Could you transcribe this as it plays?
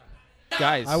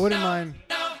Guys. I wouldn't mind.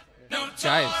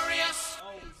 Guys.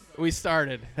 We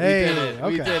started. Hey, we did it.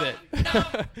 okay. We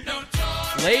did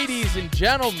it. Ladies and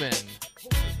gentlemen,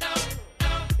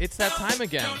 it's that time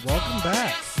again. Welcome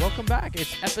back. Welcome back.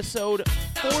 It's episode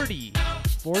 40.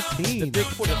 14. The big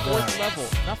for the fourth level.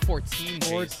 Not 14,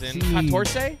 Jason.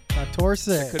 14?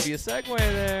 14. Could be a segue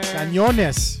there.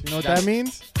 Cañones. You know what that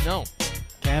means? No.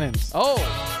 Cannons. Oh,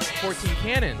 14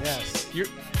 cannons.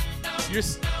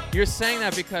 Yes. You're saying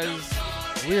that because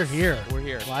We're here. we're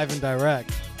here. Live and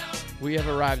direct. We have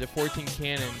arrived at 14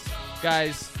 cannons.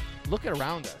 Guys, look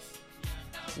around us.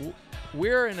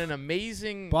 We're in an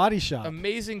amazing Body shop.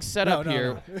 amazing setup No.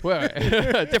 here. Wait.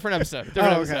 Different episode.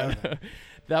 Different episode. Okay.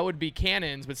 That would be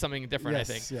cannons, but something different, Yes,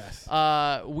 I think.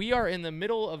 yes. We are in the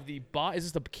middle of the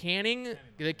is this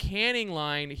the canning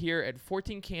line here at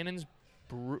 14 Cannons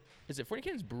is it 14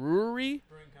 Cannons Brewing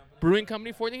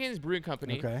Company? 14 Cannons Brewing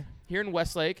Company. Okay. Here in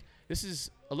Westlake. This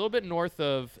is a little bit north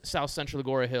of South Central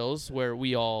Agora Hills, where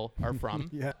we all are from.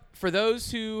 Yeah. For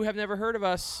those who have never heard of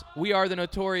us, we are the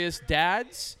notorious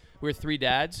DADS. We're three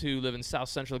dads who live in South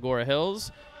Central Agora Hills.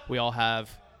 We all have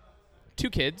 2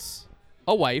 kids,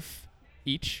 a wife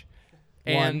each,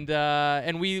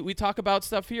 and we talk about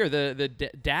stuff here. The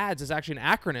DADS is actually an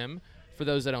acronym for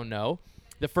those that don't know.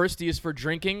 The first D is for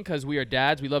drinking, because we are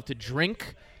dads. We love to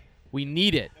drink. We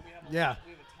need it. Yeah.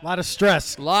 A lot of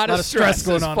stress. A lot of stress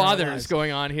going as on in our fathers lives.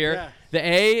 going on here. Yeah. The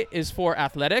A is for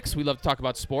athletics. We love to talk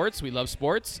about sports. We love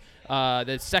sports.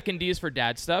 The second D is for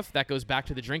dad stuff. That goes back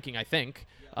to the drinking, I think.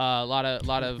 A lot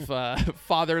of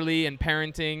fatherly and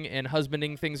parenting and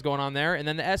husbanding things going on there. And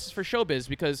then the S is for showbiz,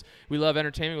 because we love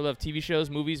entertainment. We love TV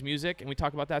shows, movies, music, and we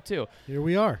talk about that too. Here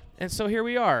we are. And so here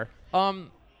we are.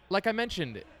 Like I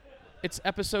mentioned, it's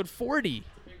episode 40.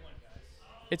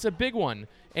 It's a big one.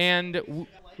 And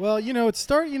Well, it's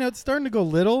starting to go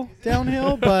little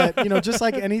downhill, but just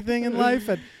like anything in life,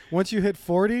 once you hit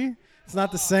 40, it's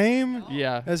not the same.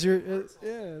 yeah. As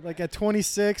like at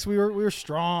 26, we were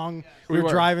strong. We We were were.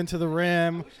 driving to the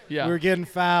rim. Yeah. We were getting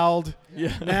fouled.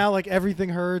 Yeah. Now, like, everything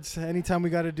hurts. Anytime we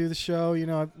got to do the show,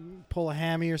 I pull a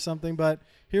hammy or something. But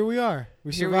here we are.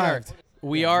 We Here we are. survived.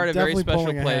 We are at a very Definitely special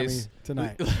pulling a place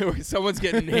hammy tonight. Someone's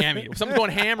getting hammied. Someone's going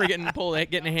ham or getting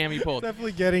a hammy pulled.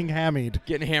 Definitely getting hammied.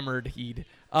 Getting hammered.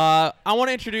 I want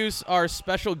to introduce our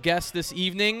special guest this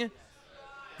evening,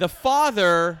 the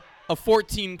father of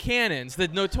 14 Cannons, the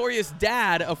notorious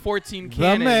dad of 14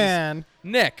 Cannons. The man.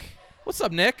 Nick. What's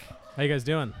up, Nick? How you guys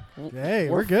doing? Hey,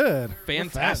 we're good.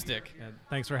 Fantastic.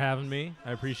 Thanks for having me.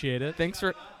 I appreciate it. Thanks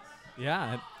for.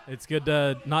 Yeah, it's good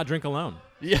to not drink alone.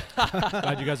 Yeah.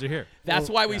 Glad you guys are here. That's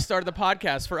why we started the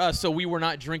podcast for us, so we were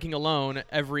not drinking alone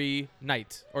every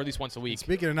night, or at least once a week.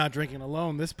 Speaking of not drinking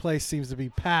alone, this place seems to be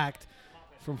packed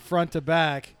from front to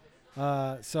back.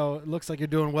 So it looks like you're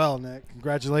doing well, Nick.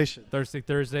 Congratulations. Thirsty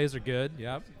Thursdays are good.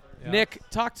 Yep. Nick,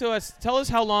 talk to us. Tell us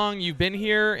how long you've been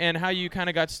here and how you kind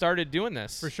of got started doing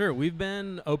this. For sure. We've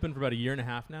been open for about 1.5 years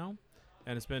now,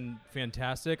 and it's been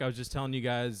fantastic. I was just telling you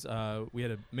guys we had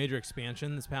a major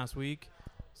expansion this past week.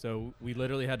 So we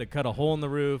literally had to cut a hole in the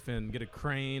roof and get a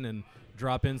crane and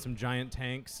drop in some giant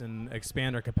tanks and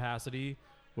expand our capacity,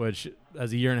 which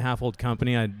as a 1.5 year old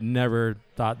company, I never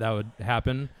thought that would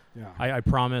happen. Yeah. I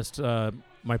promised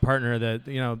my partner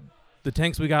that, the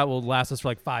tanks we got will last us for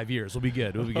like 5 years. We'll be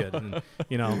good. We'll be good. And,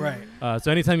 Right.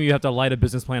 So anytime you have to light a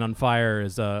business plan on fire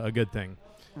is a good thing.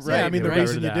 Right. Yeah, I mean, the Right.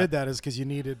 reason you That. did that is because you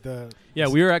needed the... Yeah,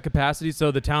 we were at capacity.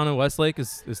 So the town of Westlake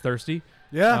is thirsty.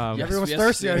 Yeah, Yes, everyone's yes,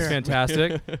 thirsty out yes. It's here.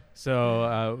 fantastic.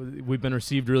 So we've been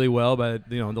received really well by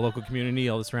the local community,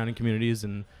 all the surrounding communities,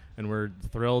 and we're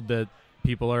thrilled that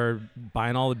people are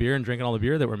buying all the beer and drinking all the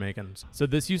beer that we're making. So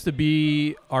this used to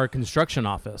be our construction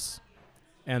office,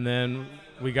 and then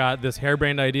we got this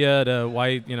harebrained idea to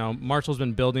why Marshall's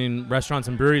been building restaurants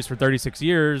and breweries for 36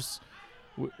 years.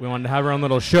 We wanted to have our own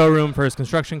little showroom for his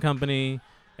construction company,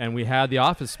 and we had the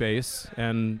office space,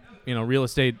 and real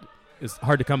estate is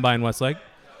hard to come by in Westlake.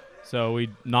 So we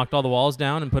knocked all the walls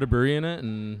down and put a brewery in it,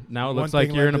 and now it looks One like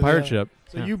thing you're led in a to pirate the- ship.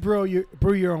 So Yeah. you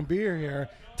brew your own beer here.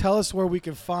 Tell us where we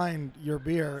can find your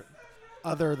beer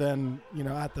other than,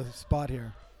 at the spot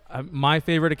here. My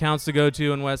favorite accounts to go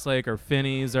to in Westlake are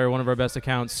Finney's, are one of our best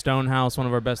accounts. Stonehouse, one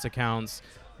of our best accounts.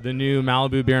 The new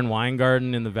Malibu Beer and Wine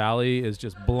Garden in the Valley is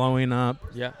just blowing up.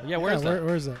 Yeah. Where's that?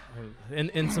 Where's that? In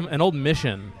an old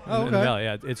mission Oh, in the okay. Valley.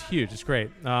 Yeah, it's huge. It's great.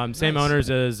 Same Nice. owners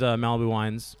as Malibu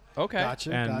Wines. Okay.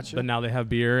 Gotcha. But now they have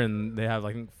beer, and they have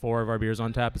 4 of our beers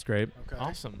on tap. It's great. Okay.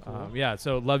 Awesome. Yeah,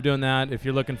 so love doing that. If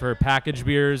you're looking for packaged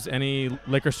beers, any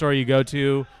liquor store you go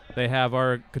to, they have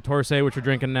our Catorce, which we're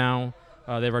drinking now.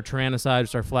 They have our Tyrannicide,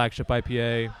 which is our flagship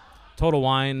IPA. Total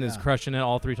Wine is Yeah. crushing it.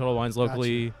 All 3 Total Wines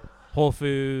locally. Whole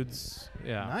Foods.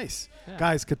 Yeah. Nice. Yeah.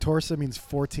 Guys, 14 means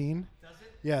 14.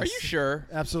 Yes. Are you sure?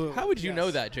 Absolutely. How would you Yes.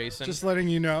 know that, Jason? Just letting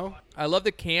you know. I love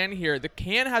the can here. The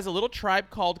can has a little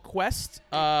Tribe Called Quest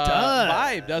Does.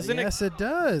 vibe, doesn't it? Yes, it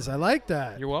does. I like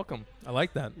that. You're welcome. I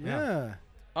like that. yeah.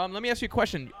 Let me ask you a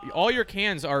question. All your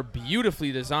cans are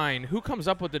beautifully designed. Who comes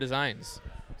up with the designs?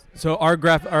 So our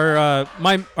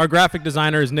graphic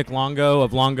designer is Nick Longo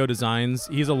of Longo Designs.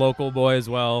 He's a local boy as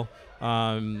well,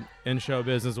 in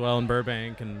showbiz as well in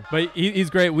Burbank, but he's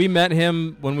great. We met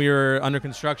him when we were under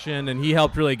construction, and he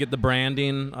helped really get the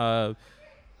branding.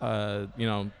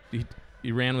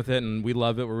 He ran with it, and we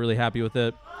love it. We're really happy with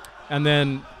it. And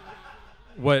then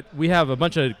we have a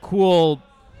bunch of cool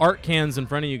art cans in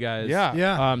front of you guys.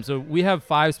 Yeah. So we have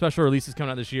 5 special releases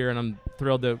coming out this year, and I'm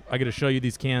thrilled that I get to show you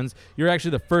these cans. You're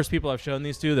actually the first people I've shown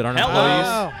these to that aren't employees.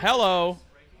 Wow. Hello.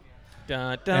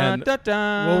 Dun, dun, And dun,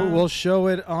 dun. We'll show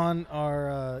it on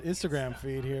our Instagram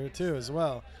feed here too as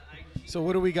well. So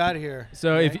what do we got here?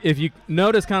 So Nick? if you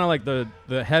notice kind of like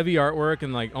the heavy artwork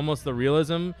and like almost the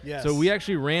realism, Yes. so we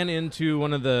actually ran into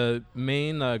one of the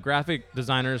main graphic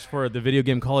designers for the video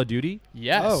game Call of Duty.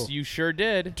 Yes, Oh. you sure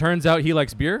did. Turns out he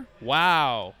likes beer,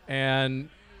 Wow. and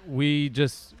it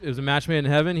was a match made in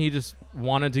heaven. He just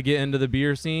wanted to get into the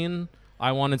beer scene.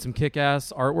 I wanted some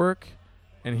kick-ass artwork,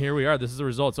 and here we are. This is the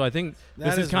result. So I think That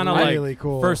this is is kind of really like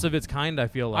cool. first of its kind, I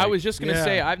feel like. I was just going to Yeah.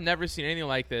 say, I've never seen anything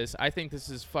like this. I think this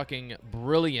is fucking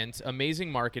brilliant.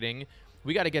 Amazing marketing.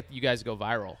 We got to get you guys to go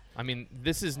viral. I mean,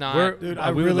 this is not. Dude, we I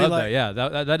would really love like- that.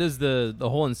 Yeah, that is the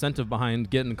whole incentive behind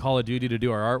getting Call of Duty to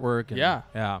do our artwork. And Yeah.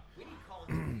 Yeah.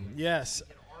 Yes.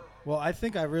 Well, I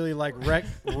think I really like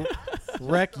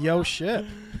wreck yo ship.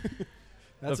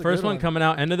 That's The a first good one coming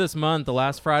out end of this month. The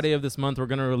last Friday of this month, we're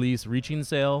going to release Reaching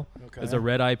Sail. Okay. It's a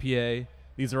red IPA.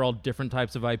 These are all different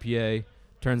types of IPA.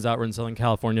 Turns out we're in Southern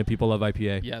California. People love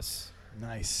IPA. Yes.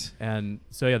 Nice. And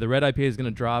so, yeah, the red IPA is going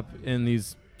to drop in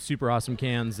these super awesome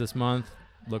cans this month.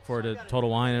 Look forward to Total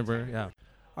Wine. Yeah. All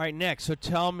right, Nick, so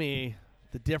tell me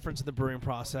the difference in the brewing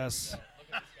process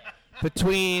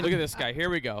between Look at this guy. Here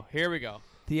we go.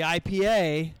 the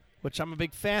IPA, which I'm a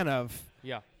big fan of,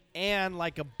 Yeah. and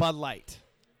like a Bud Light.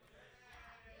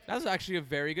 That's actually a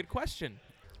very good question.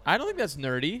 I don't think that's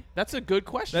nerdy. That's a good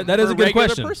question. That is for a good regular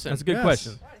question. person. That's a good Yes.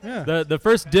 question. Yeah. The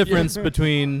first difference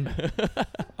between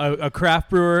a craft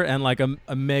brewer and like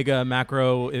a mega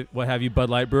macro what have you Bud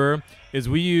Light brewer is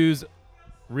we use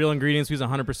real ingredients. We use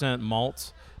 100%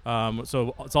 malt,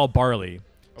 so it's all barley.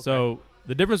 Okay. So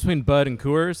the difference between Bud and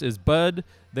Coors is Bud,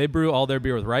 they brew all their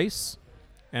beer with rice,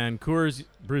 and Coors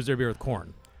brews their beer with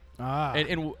corn. Ah.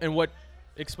 And what?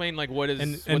 Explain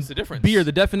what's the difference? Beer.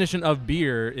 The definition of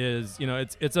beer is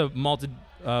it's a malted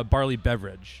barley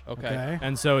beverage. Okay.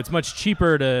 And so it's much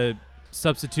cheaper to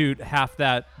substitute half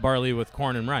that barley with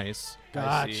corn and rice. Got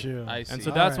I see. you. I see. And so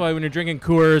All that's right. why when you're drinking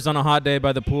Coors on a hot day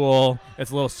by the pool,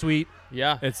 it's a little sweet.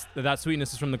 Yeah. That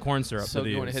sweetness is from the corn syrup. So that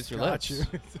they when it use. hits your Got lips.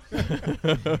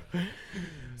 you.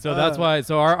 So that's why.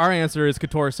 So our answer is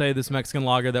Catorce, this Mexican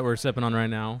lager that we're sipping on right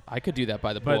now. I could do that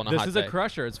by the pool But on a this hot is day. a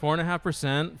crusher. It's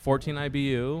 4.5%, 14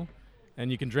 IBU,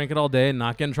 and you can drink it all day and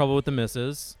not get in trouble with the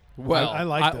missus. Well, I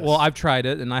like this. Well, I've tried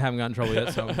it and I haven't gotten in trouble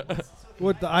yet. So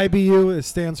What the IBU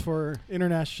stands for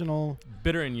International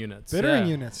bittering units. Bittering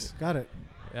yeah. Units. Got it.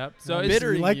 Yep. So Nice. it's,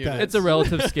 Bittering like units. that. it's a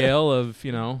relative scale of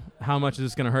how much is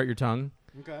this going to hurt your tongue.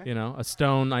 Okay. A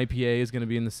Stone IPA is going to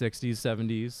be in the 60s,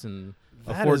 70s, and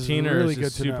That a is 14er really is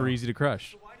just good to super know. easy to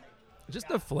crush. Just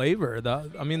the flavor,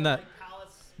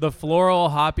 the floral,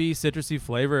 hoppy, citrusy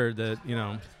flavor that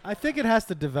I think it has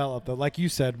to develop though, like you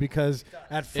said, because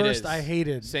at first is. I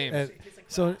hated. Same. it.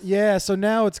 So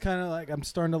now it's kind of like I'm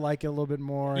starting to like it a little bit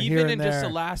more. here Even and in just there.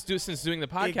 the last since doing the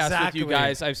podcast Exactly. with you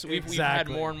guys, we've had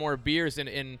Exactly. more and more beers,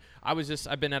 and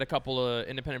I've been at a couple of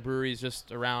independent breweries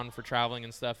just around for traveling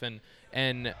and stuff,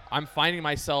 and I'm finding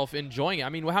myself enjoying it. I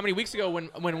mean, how many weeks ago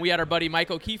when we had our buddy Mike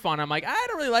O'Keefe on, I'm like, I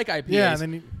don't really like IPAs. Yeah,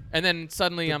 and then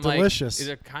suddenly They're I'm delicious. like,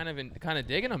 they're kind of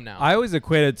digging them now. I always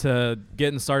equate it to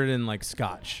getting started in like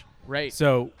Scotch. right.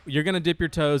 So you're gonna dip your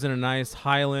toes in a nice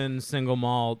Highland single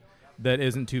malt that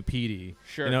isn't too peaty.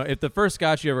 Sure. If the first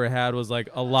Scotch you ever had was like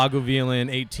a Lagavulin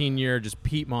 18-year just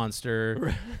peat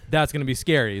monster, that's gonna be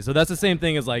scary. So that's the same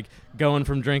thing as like going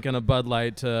from drinking a Bud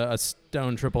Light to a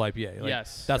Stone Triple IPA. Like,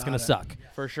 Yes. that's Got gonna it. suck.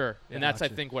 For sure, and that's I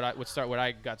Gotcha. think what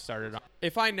I got started on.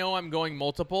 If I know I'm going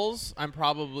multiples, I'm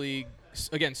probably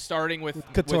again starting with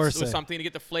Catorce. something to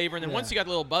get the flavor, and then Yeah. once you got a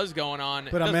little buzz going on,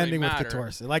 but it I'm doesn't ending really with matter.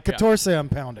 Catorce. Like Yeah. Catorce, I'm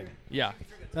pounding. Yeah,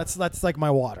 That's like my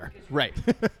water. right.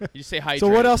 You say hydrate. So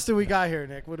what else do we got here,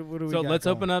 Nick? What do we So got let's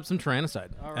going? open up some Tyrannicide.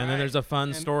 All And then right. there's a fun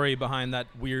And- story behind that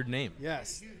weird name.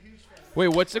 Yes. Wait,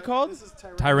 what's it called? This is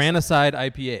Tyrannicide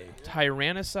IPA.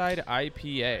 Tyrannicide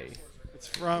IPA. It's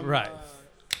from Right.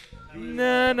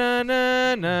 Na na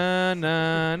na na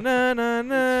na na na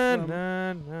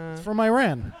na na. It's from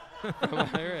Iran.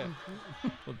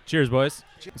 Well, cheers, boys.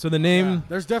 So the name, Yeah,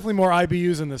 there's definitely more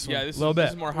IBUs in this one. Yeah, this Little is, this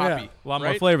bit. is more Yeah. hoppy. a lot more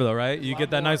right? flavor though, right? You lot get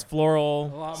that more. nice A floral,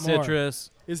 lot more. citrus.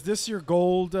 Is this your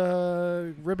gold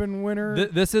ribbon winner?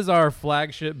 This is our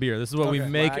flagship beer. This is what we Okay.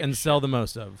 make and sell the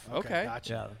most of. Okay.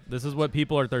 Gotcha. Yeah, this is what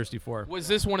people are thirsty for. Was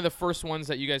this one of the first ones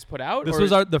that you guys put out? This or-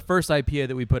 was the first IPA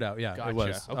that we put out. Yeah, Gotcha. it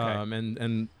was. Okay.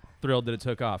 And thrilled that it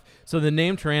took off. So the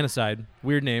name Tyrannicide,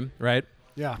 weird name, right?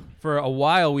 Yeah. For a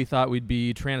while, we thought we'd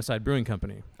be Tyrannicide Brewing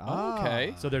Company.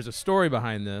 Okay. So there's a story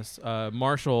behind this.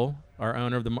 Marshall, our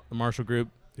owner of the Marshall Group,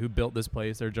 who built this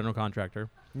place, their general contractor,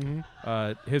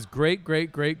 his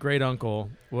great uncle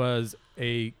was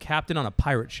a captain on a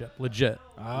pirate ship, legit.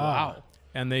 Wow.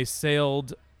 And they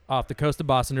sailed off the coast of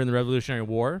Boston during the Revolutionary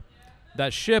War.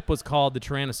 That ship was called the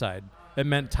Tyrannicide. It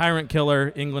meant tyrant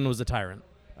killer. England was a tyrant.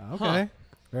 Okay. Huh.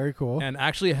 Very cool. And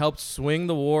actually helped swing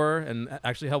the war and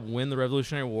actually helped win the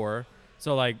Revolutionary War.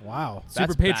 So, like, Wow. super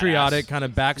That's patriotic badass. kind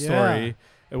of backstory,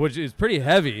 which is pretty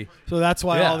heavy. So that's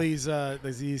why Yeah. all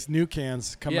these new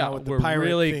cans come out with the we're pirate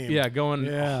really theme. going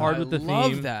Yeah. hard I with the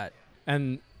love theme. that.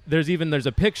 And there's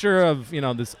a picture of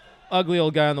this ugly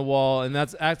old guy on the wall, and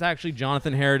that's actually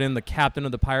Jonathan Harridan, the captain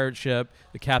of the pirate ship,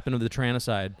 the captain of the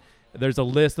Tyrannicide. There's a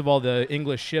list of all the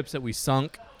English ships that we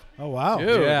sunk. Oh wow.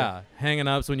 Dude. Yeah, hanging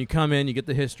up. So when you come in, you get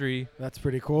the history. That's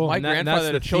pretty cool. My And that's grandfather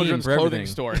had the a children's theme for clothing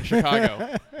everything. store in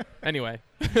Chicago. Anyway.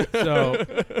 So,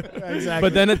 Exactly.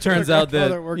 but then it turns out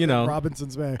that worked at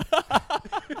Robinson's Bay.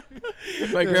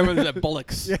 My grandmother's at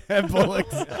Bullock's. Yeah,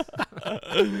 Bullocks.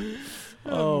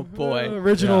 Oh, boy.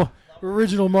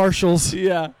 Original Marshalls.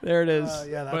 Yeah, there it is.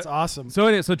 Yeah, that's But- awesome. so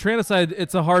anyway, so Tyrannicide,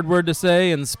 it's a hard word to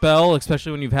say and spell,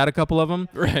 especially when you've had a couple of them.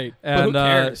 Right. And but who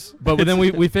cares? but then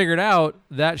we figured out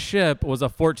that ship was a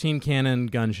 14 cannon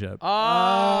gunship.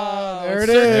 Oh, there it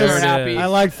certain is. are happy. I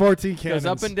like 14 cannons.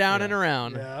 Goes up and down and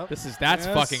around. Yeah. That's Yes.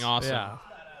 fucking awesome. Yeah,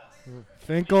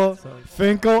 Finkel,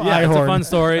 yeah, it's a Ihorn. fun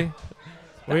story.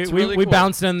 That's we really we cool.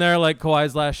 bounced in there like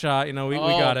Kawhi's last shot. We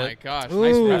got Oh it. my gosh,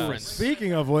 Ooh, nice reference.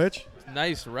 Speaking of which,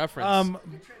 Nice reference.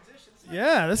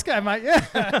 yeah, this guy might. Yeah.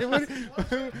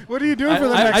 what are you doing for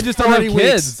the I next just don't have 40 weeks?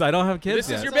 kids. I don't have kids this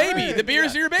yet. is your baby. alright. The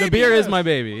beer's your baby. The beer is my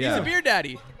baby. He's Yeah. a beer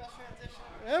daddy.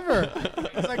 Ever.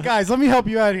 It's like, guys, let me help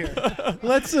you out here.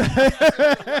 Let's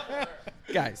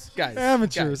Guys.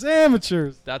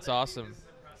 amateurs. That's awesome.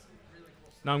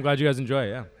 No, I'm glad you guys enjoy it.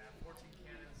 Yeah.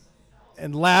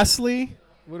 And lastly,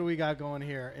 what do we got going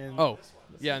here? Oh,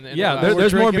 yeah. And Yeah. the last-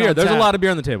 There's more drinking beer. on There's a tap. lot of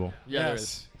beer on the table. yeah, there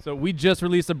is. So we just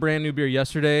released a brand new beer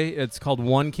yesterday. It's called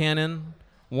One Cannon.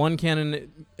 One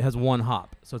Cannon has one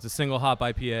hop, so it's a single hop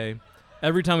IPA.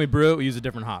 Every time we brew it, we use a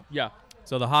different hop. Yeah.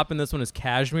 So the hop in this one is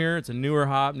Cashmere. It's a newer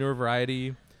hop, newer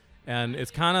variety, and it's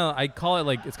kind of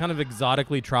it's kind of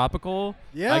exotically tropical.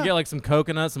 Yeah. I get like some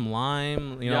coconut, some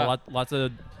lime. Yeah. Lots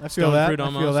of I feel stone that. fruit I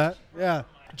almost. feel that. Yeah.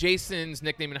 Jason's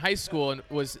nickname in high school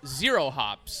was Zero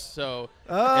Hops. So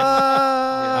Ouch.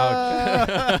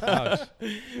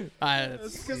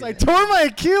 Because I tore my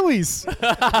Achilles.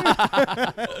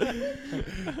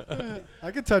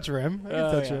 I could touch rim. I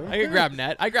could touch him. I could grab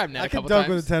net. I grabbed net I a could couple dunk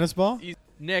times. with a tennis ball.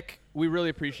 Nick, we really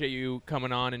appreciate you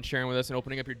coming on and sharing with us and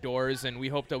opening up your doors, and we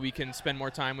hope that we can spend more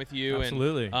time with you.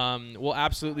 Absolutely. And we'll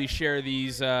absolutely share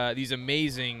these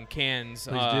amazing cans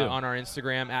Please do. on our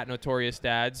Instagram at Notorious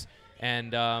Dads.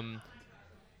 And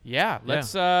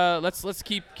let's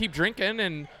keep drinking.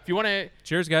 And if you want to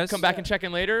Cheers, guys. come back and check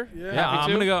in later, Yeah. Yeah, happy I'm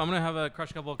to. gonna go. I'm gonna have a crush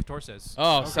a couple of Catorces.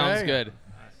 Oh, Okay. sounds good.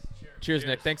 Cheers,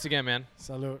 Nick. Thanks again, man.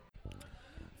 Salute.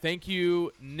 Thank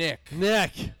you, Nick.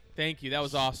 Nick, Thank you. That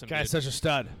was awesome. guy's Dude. such a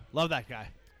stud. Love that guy.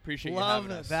 Appreciate you Love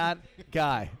having us. that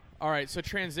guy. All right, so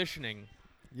transitioning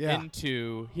Yeah.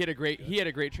 into he had a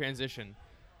great transition,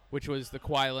 which was the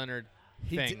Kawhi Leonard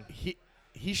thing.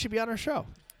 He should be on our show.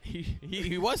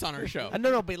 He was on our show.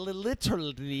 No, but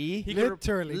literally. He could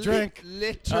Literally. Drink.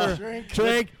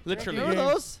 Drink. Literally. Remember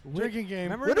those? Drinking game.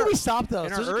 Remember When did we stop those?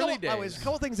 in our There's a early couple, oh, days. there's a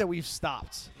couple things that we've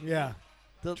stopped. Yeah.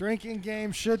 The Drinking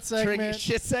game. Shit drink segment.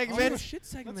 shit Oh, segment. shit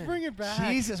segment. Let's bring it back.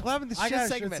 Jesus, what happened to the I shit got a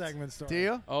segment? shit segment story. Do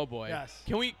you? Oh boy. Yes.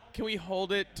 Can we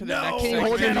hold it to the No. next Can you segment?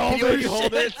 hold your- Can hold you your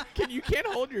hold it? shit? You can't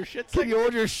hold your shit Can segment. you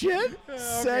hold your shit?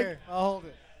 Okay. I'll hold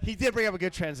it. He did bring up a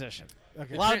good transition.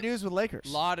 Okay. A lot of news with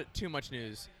Lakers. Too much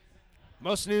news.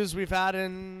 Most news we've had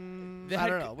in I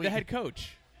don't know. The head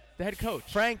coach.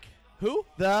 Frank Who?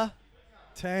 the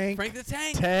Tank. Frank the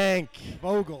Tank. Tank.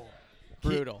 Vogel.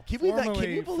 Brutal. Can you believe that? Can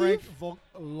Formerly you believe? Frank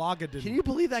Volgadin. Can you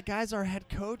believe that guy's our head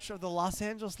coach of the Los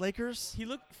Angeles Lakers? He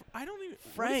looked. I don't even. What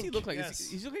does Frank. he look like? Yes.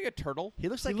 He's looking like a turtle. He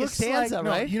looks like He looks Costanza, like, no,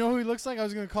 right? you know who he looks like? I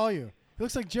was going to call you. He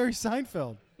looks like Jerry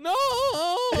Seinfeld. No.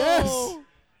 Yes.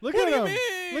 Look What at do you him.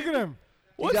 mean? Look at him.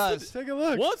 What's does. Take a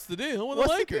look. What's the deal with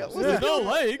What's the the deal? Lakers? What's There's the no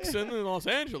deal? lakes in Los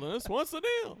Angeles. What's the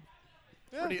deal?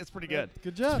 Yeah. It's pretty good.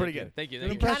 Good job. It's pretty good. Thank you. Good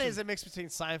Thank He you. impression. kind of is a mix between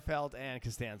Seinfeld and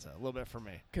Costanza, a little bit for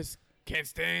me. Because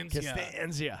Costanza.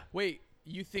 Costanza. Wait,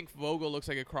 you think Vogel looks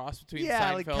like a cross between Yeah,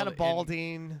 Seinfeld like kind of and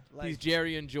balding. Like he's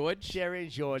Jerry and George? Jerry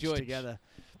and George George. together.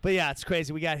 But yeah, it's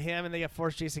crazy. We got him, and they got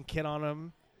Force Jason Kidd on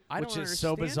him. I which don't is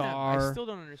so understand that. I bizarre. still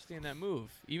don't understand that move.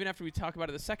 Even after we talk about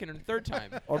it the second and third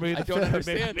time. Or maybe I the don't fifth,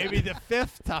 understand maybe it. the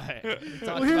fifth time.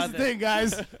 Well, here's the thing,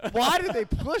 guys. Why did they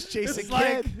push Jason It's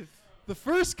like Kidd? the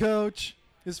first coach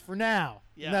is for now.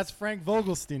 Yes. And that's Frank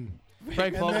Vogelstein.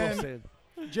 Frank And then-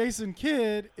 Vogelstein. Jason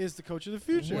Kidd is the coach of the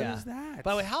future. What Yeah. is that?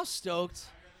 By the way, how stoked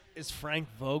is Frank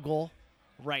Vogel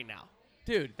right now?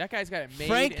 Dude, that guy's got it made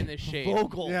Frank in the shade.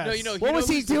 Vogel. Yes. No, you know, What was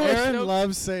he who's doing? most Aaron stoked?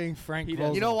 loves saying Frank He does.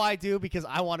 Vogel. You know why I do? Because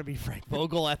I want to be Frank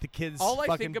Vogel at the kids' All I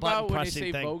fucking think about button when they pressing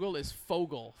say thing. Vogel is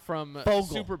Fogel from Vogel.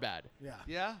 Superbad. Yeah.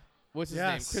 Yeah. What's his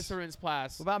Yes. name? Christopher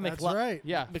Mintz-Plasse. What about That's McLovin? right.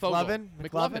 Yeah, McLovin? Fogel.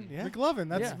 McLovin? Yeah. McLovin.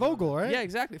 That's Yeah. Vogel, right? Yeah,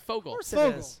 exactly. Fogel. Of course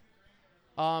Vogel. it is.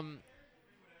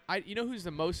 You know who's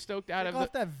the most stoked out Take of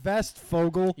off the? that vest,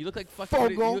 Fogel. You look like fucking.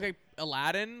 What, Fogel. you look like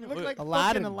Aladdin. You look like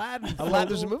Aladdin. fucking Aladdin. Aladdin.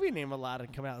 There's a Vogel. movie named Aladdin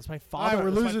coming out. It's my All father. right, we're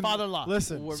it's losing. my father-in-law.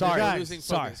 Listen, We're sorry, maybe guys. losing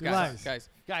sorry. focus, Guys. guys.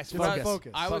 Guys, Just focus.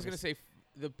 focus. I was Focus. gonna say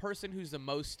the person who's the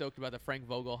most stoked about the Frank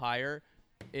Vogel hire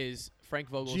is Frank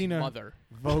Vogel's Gina. mother.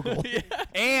 Vogel. Yeah.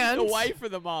 And The wife or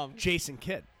the mom. Jason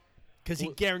Kidd. Because he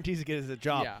Well- guarantees to get us a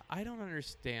job. Yeah, I don't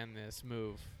understand this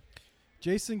move.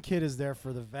 Jason Kidd is there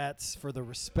for the vets, for the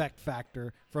respect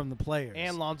factor from the players.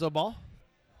 And Lonzo Ball.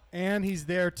 And he's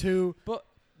there to But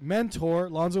mentor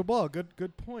Lonzo Ball.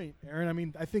 Good point, Aaron. I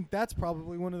mean, I think that's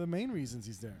probably one of the main reasons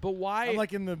he's there. why? I'm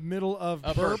like in the middle of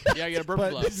a burp. burp. Yeah, you got a burp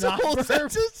but glove. it's not whole burp.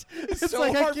 sentence is It's so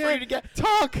like I hard for you can't to get.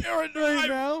 talk Aaron, right I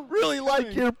now. really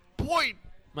like your point.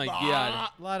 My God.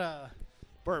 A lot of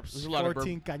There's Burps. a lot of burp.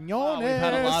 14 cañones. Oh, we've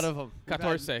had a lot of them.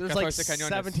 Catorce. There's Catorce like cañones.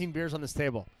 17 beers on this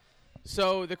table.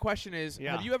 So the question is,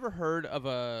 Yeah. have you ever heard of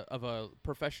a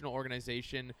professional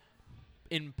organization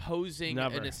imposing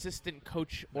Never. an assistant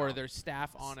coach or their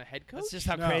staff on a head coach? That's just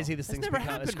how No. crazy this That's thing's never become.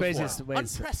 happened It's crazy. before. It's the way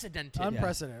it's- Unprecedented.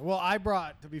 Unprecedented.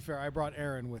 Well, to be fair, I brought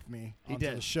Aaron with me He onto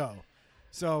did. the show.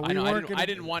 So we I know. I weren't didn't, I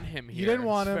didn't want him here. You didn't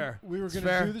want It's him. fair. We were It's going to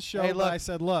fair. do the show, Hey, but look. I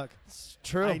said, look, It's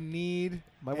true. I need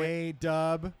My a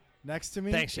dub next to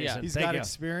me. Thanks, Yeah. Jason. He's Thank got you.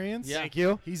 experience. Yeah. Thank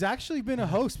you. He's actually been a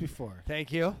host before.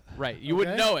 Thank you. Right. You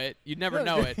wouldn't Okay. know it. You'd never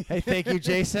know it. Hey, thank you,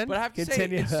 Jason. But I have to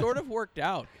Continue. say, it sort of worked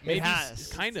out. Maybe has.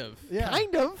 kind of. Yeah.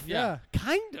 Kind of. Yeah.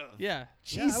 Kind of. Yeah.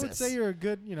 Yeah, I would say you're a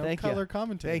good, Thank you. color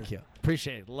commentator. Thank you.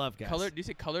 Appreciate it. Love, guys. Colored. Do you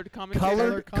say colored commentator?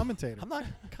 Color commentator. I'm not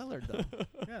colored, though.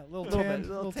 Yeah, little Little tan, bit,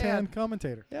 little tan. tan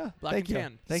commentator. Yeah. Black Thank and you.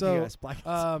 tan. Thank So, you, guys. Black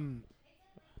and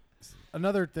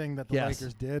Another thing that the Yes.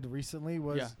 Lakers did recently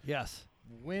was Yeah. Yes.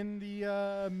 win the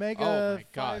Oh mega my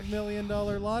gosh. $5 million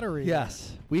lottery.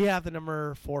 Yes. We have the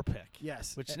number 4 pick.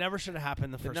 Yes. Which never should have happened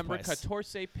in the The first number place.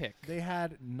 14 pick. They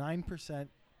had 9%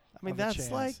 I mean, of a that's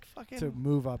chance like fucking. to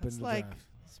move up That's into like the draft.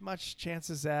 as much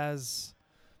chances as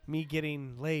me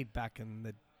getting laid back in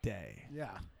the day. Yeah.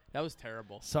 That was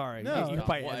terrible. Sorry. No, you that's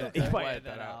probably okay. edit, you probably We'll edit edit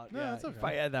that that out. No, yeah, that's you okay.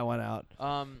 probably edit that one out.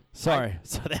 Sorry.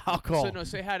 So the alcohol.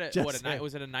 So it had Just what? saying.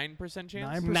 Was it a 9%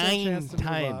 chance? 9% 9 chance to move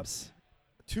up. times.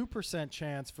 2%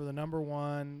 chance for the number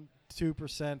 1,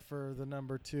 2% for the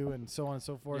number 2, and so on and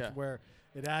so forth, Yeah. where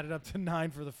it added up to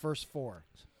 9 for the first 4.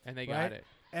 And they Right? got it.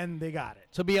 And they got it.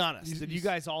 So be honest. You- Did you you s-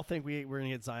 guys all think we were going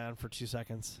to get Zion for 2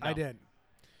 seconds? I did.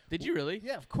 Did you really?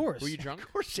 Yeah, of course. Were you drunk?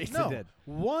 Of course Jason No. did.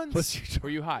 Once Was you drunk? Were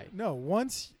you high? No,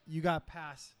 once you got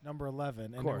past number 11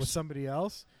 and it course. was somebody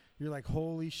else, you're like,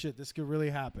 holy shit, this could really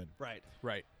happen. Right.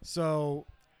 Right. So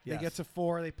they Yes. get to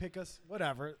 4, they pick us,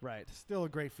 whatever. Right. Still a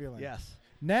great feeling. Yes.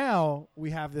 Now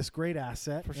we have this great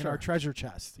asset For in sure. our treasure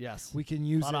chest. Yes. We can a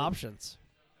use lot it of options.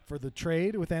 for the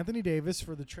trade with Anthony Davis,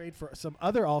 for the trade for some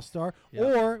other All-Star, Yep.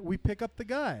 or we pick up the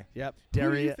guy. Yep.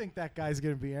 Who do you think that guy's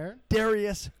going to be, Aaron?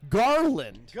 Darius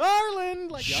Garland.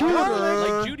 Garland! Like Shooter.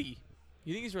 Garland. Like Judy.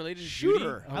 You think he's related to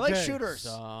Shooter. Judy? I like Okay. shooters.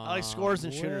 I like scores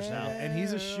and shooters now. And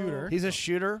he's a shooter. He's a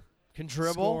shooter. Can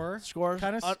dribble. Scores.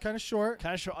 Kind of short.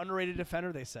 Kind of underrated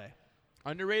defender, they say.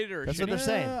 Underrated or That's what shitty? they're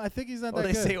saying. I think he's not Or that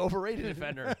they good. say overrated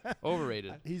defender.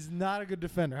 Overrated. He's not a good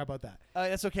defender. How about that?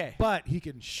 That's okay. But he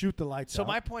can shoot the lights So out.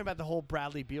 my point about the whole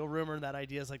Bradley Beal rumor and that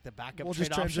idea is like the backup We'll trade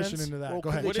just transition options. into that. Well, Go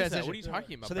could ahead. they What is that? transition? What are you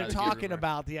talking about? So they're Bradley Beal talking rumor?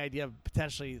 about the idea of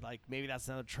potentially like maybe that's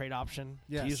another trade option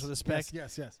yes. to use for this pick.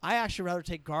 Yes. I actually rather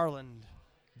take Garland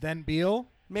then Beal.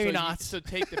 Maybe So not. So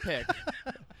take the pick.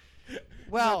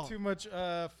 well, Not too much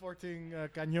 14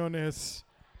 cañones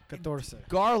 14.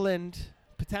 Garland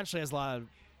potentially has a lot of,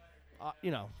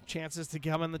 chances to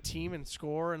come on the team and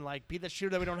score and like be the shooter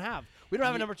that we don't have. We don't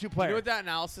have a number 2 player. You know what that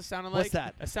analysis sounded What's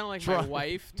like? that? It sounded like Try. my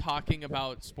wife talking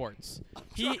about sports.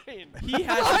 He trying. he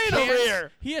has Trying a over chance.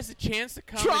 here. He has a chance to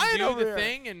come Trying and do over the here.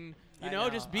 thing and I know,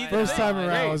 just be I the First thing. time around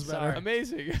Great. was better.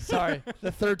 Amazing. Sorry,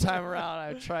 the third time around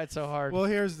I tried so hard. Well,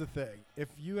 here's the thing. If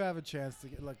you have a chance to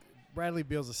get, look, Bradley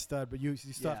Beal's a stud, but you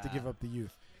still have to Yeah. give up the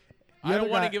youth. The I other don't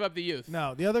want to guy- give up the youth.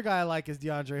 No, the other guy I like is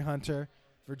DeAndre Hunter,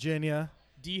 Virginia,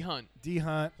 D Hunt. D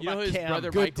Hunt. You know about his Cam?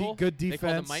 brother Good Michael? good They call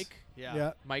him defense. Mike.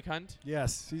 yeah. Mike Hunt.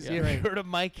 Yes, he's Yeah. You great. ever heard of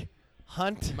Mike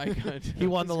Hunt? Mike Hunt. He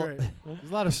won He's the. great. There's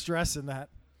a lot of stress in that.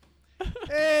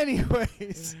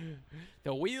 Anyways,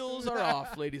 The wheels are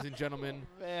off, ladies and gentlemen.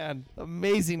 Man,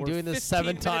 amazing We're doing this 15 7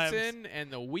 minutes times. in,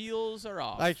 and the wheels are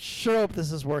off. I sure hope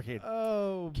this is working.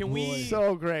 oh, Can boy. we-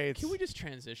 So great. Can we just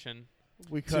transition?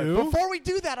 We could. Two? Before we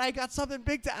do that, I got something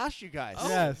big to ask you guys.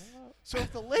 Yes. So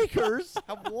if the Lakers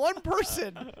have one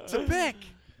person to pick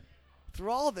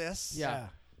through all this, Yeah.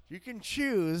 you can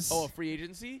choose Oh, a free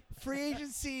agency? free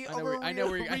agency I know over where- I know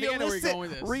where you're- I think I know where you're going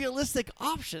with this. realistic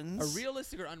options. A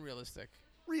realistic or unrealistic?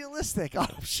 Realistic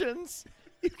options.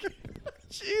 You can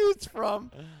choose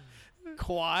from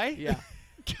Kawhi, Yeah.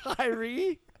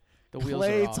 Kyrie, The wheels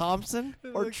Klay are off. Thompson, It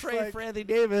or looks Trey like- for Anthony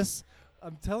Davis.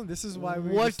 I'm telling. This is why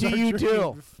we. What do start you drinking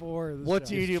do? Before the What show.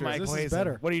 do you do, It's true. Mike This is Hazen?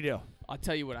 better. What do you do? I'll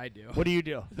tell you what I do. What do you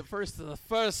do? The first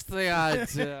thing I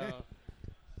do.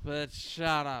 But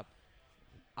shut up.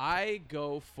 I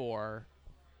go for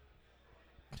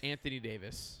Anthony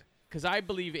Davis because I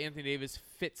believe Anthony Davis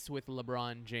fits with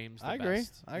LeBron James the I agree.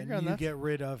 best. I And agree on you that. get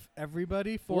rid of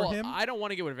everybody for well, him. I don't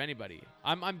want to get rid of anybody.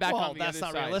 I'm back Well, on the that's other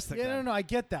not side. realistic. yeah, then. no, I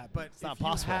get that, but It's not if you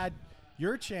possible. had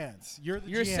your chance, you're the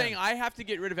You're GM. saying I have to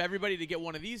get rid of everybody to get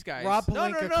one of these guys? Rob No,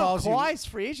 Pelinka no. calls you. Kawhi's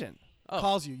free agent. Oh.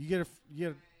 Calls you. You get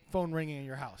a phone ringing in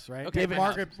your house, right? Okay, but-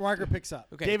 Margaret picks up.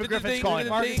 Okay. David do the Griffin's thing, calling. do the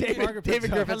Margaret- thing. Margaret David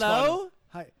picks up. Griffin's Hello?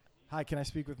 Hi. Can I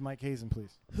speak with Mike Hazen,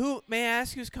 please? Who may I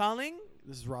ask who's calling?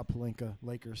 This is Rob Pelinka,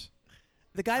 Lakers.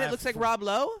 The guy I that have looks like fr- Rob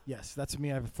Lowe? Yes, that's me.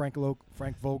 I have Frank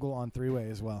Vogel on three-way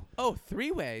as well. Oh,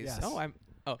 three ways. Yes.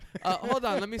 Hold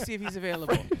on. Let me see if he's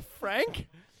available. Frank?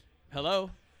 Hello.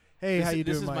 Hey, This how is- you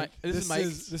this doing, is Mike? this is Mike.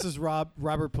 This is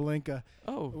Robert Pelinka.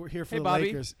 Oh, We're here for hey, the Bobby.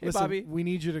 Lakers. Hey, Listen, Bobby. we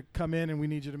need you to come in and we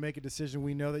need you to make a decision.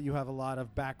 We know that you have a lot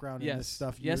of background in Yes. this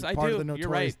stuff. Yes, You're I part do. of the You're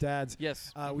Notorious right. Dads.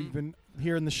 Yes. We've Mhm. been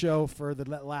here in the show for the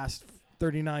last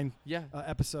 39 Yeah.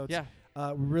 episodes. Yeah.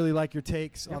 We really like your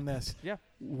takes Yeah. on this. Yeah.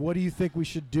 What do you think we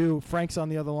should do? Frank's on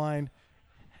the other line.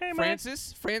 Hey,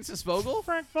 Francis Vogel.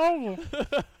 Frank Vogel.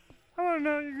 I want to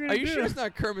know what you're gonna Are you do. sure it's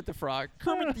not Kermit the Frog?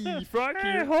 Kermit the Frog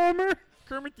Hey, here. Homer.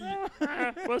 Kermit the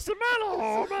What's the matter,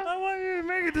 Homer? I want you to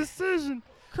make a decision.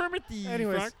 Kermit the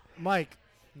Anyways, Frog. Mike,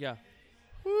 Yeah.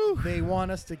 they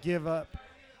want us to give up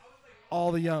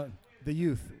all the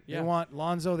youth. Yeah. They want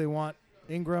Lonzo. They want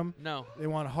Ingram. No. They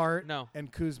want Hart. No.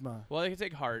 And Kuzma. Well, they can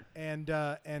take Hart. And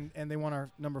they want our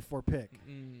number 4 pick.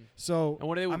 Mm. So And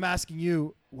what do they- I'm asking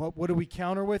you, what do we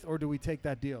counter with, or do we take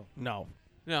that deal? No.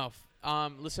 No.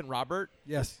 Listen, Robert,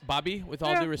 Yes. Bobby, with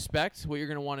all Yeah. due respect, what you're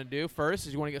going to want to do first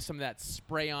is you want to get some of that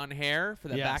spray on hair for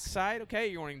the Yes. backside. Okay,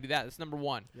 you're going to do that. That's number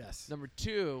one. Yes. Number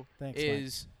two Thanks,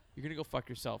 is you're going to go fuck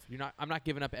yourself. I'm not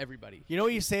giving up everybody. You know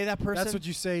what you say to that person? That's what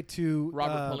you say to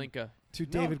Robert Pelinka. to No,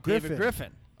 David Griffin. David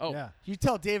Griffin. Oh, Yeah. You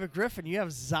tell David Griffin you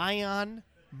have Zion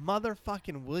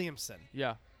motherfucking Williamson.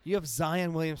 yeah, You have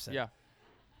Zion Williamson. yeah.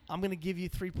 I'm going to give you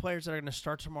 3 players that are going to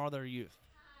start tomorrow that are youth.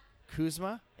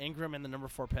 Kuzma, Ingram, and the number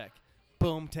 4 pick.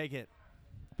 Boom, take it.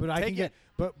 But I Take can get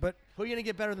it. but Who are you going to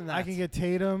get better than that? I can get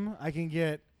Tatum. I can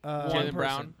get Jaylen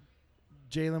Brown.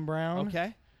 Jaylen Brown.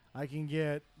 Okay. I can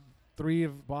get 3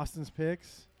 of Boston's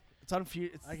picks. It's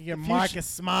unfu- I can get the Marcus future-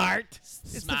 Smart. It's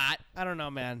the- Smart. I don't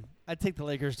know, man. I'd take the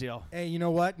Lakers deal. Hey, you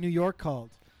know what? New York called.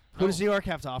 Who does New York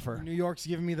have to offer? New York's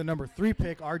giving me the number 3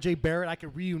 pick, R.J. Barrett. I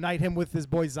could reunite him with his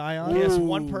boy Zion. He has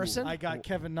one person? I got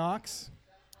Kevin Knox,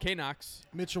 K-Knox.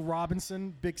 Mitchell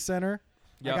Robinson, big center.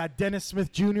 Yep. I got Dennis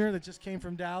Smith Jr. that just came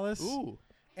from Dallas. Ooh.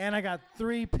 And I got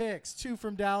 3 picks, 2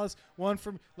 from Dallas, 1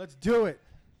 from. Let's do it.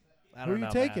 I Who don't are you know,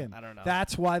 man. taking? I don't know.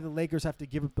 That's why the Lakers have to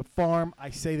give up the farm. I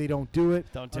say they don't do it.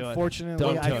 Don't do it. Unfortunately,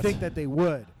 Don't do I it. think that they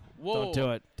would. Whoa. Don't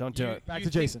do it. Don't do it. Back you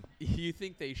to Jason. You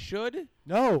think they should?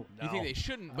 No. You think they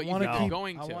shouldn't, but I you want think to they're keep.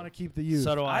 going I to. want to keep the youth.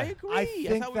 So do I I. agree. I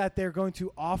think thought that they're going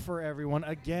to offer everyone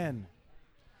again.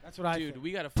 That's what I dude, think.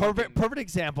 we got to Perfect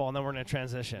example, and then we're going to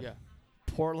transition. Yeah.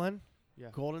 Portland, Yeah.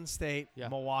 Golden State, Yeah.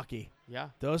 Milwaukee. Yeah.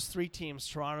 Those 3 teams.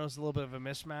 Toronto's a little bit of a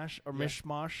mishmash or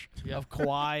mishmash Yeah. of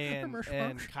Kawhi and, Mishmash.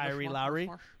 and Kyrie Lowry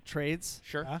trades.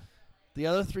 Sure. Huh? The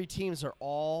other 3 teams are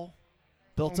all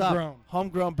built Homegrown. up,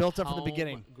 homegrown, built up from the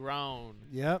beginning, Grown.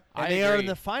 Yep. and I they are in agree.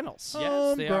 the finals.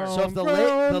 Yes, they are. So if the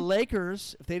Homegrown.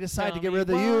 Lakers, if they decide to Tell get me rid of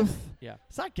the why. youth, Yeah.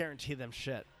 it's not guarantee them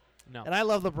shit. No. And I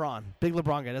love LeBron, big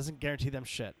LeBron guy. Doesn't guarantee them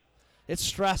shit. It's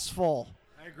stressful.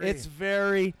 I agree. It's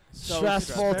very So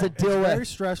stressful to it's deal very with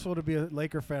stressful to be a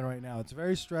Laker fan right now. It's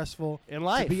very stressful in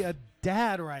life. to be a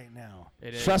dad right now.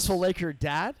 It is. Stressful Laker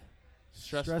dad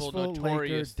Stressful, Laker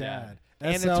notorious dad.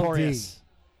 and SLD. notorious.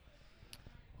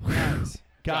 Guys,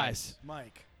 Guys,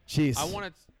 Mike. jeez. I want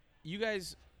to. You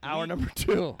guys. Hour we- number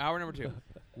 2. Hour number 2.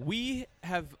 We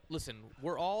have. Listen,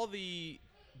 we're all the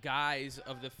guys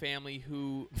of the family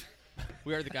who.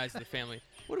 We are the guys of the family.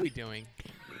 What are we doing?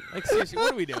 Like seriously,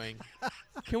 what are we doing?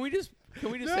 Can we just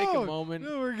take a moment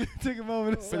No, we're gonna take a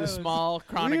moment of for the silence. small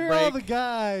chronic We're break? all the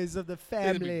guys of the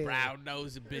They're the family. big brown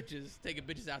nosed bitches taking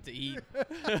bitches out to eat.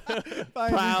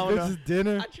 Buying Brown. these bitches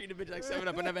dinner. I treat a bitch like 7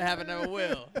 Up. I never have and never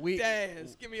will. We-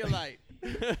 Dance, give me a light.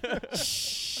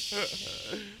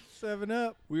 7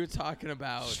 Up. We were talking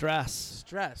about Stress.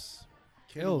 stress.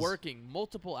 And Kills. working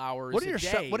multiple hours. What are your a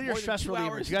day, What are your more than stress 2 relievers?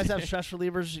 hours You guys a have day. stress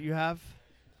relievers? You have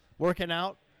working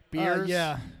out, beers,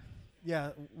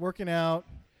 Yeah, working out.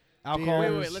 alcohol.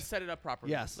 Wait. Let's set it up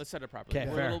properly. Yes. Let's set it up properly. 'Kay,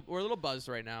 We're fair. we're a little buzzed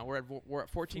right now. We're at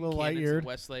 14 A little cannons in light-eared.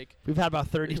 Westlake. We've had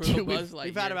about We're a 32. little We've, Buzz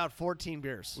we've had Lightyear. about 14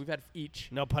 beers. We've had each.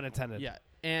 No pun intended. Yeah,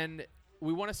 and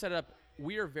we want to set it up.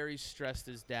 We are very stressed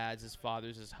as dads, as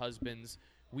fathers, as husbands.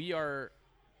 We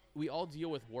all deal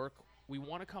with work. We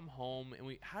want to come home,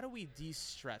 and how do we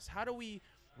de-stress? How do we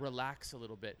relax a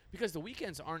little bit? Because the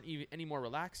weekends aren't even any more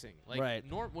relaxing. Like Right.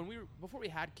 before we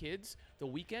had kids, the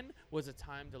weekend was a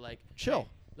time to like Chill. hey,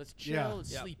 let's chill. Yeah.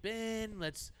 Let's Yep. sleep in.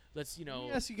 Let's Let me know.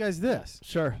 ask you guys this.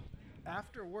 Sure.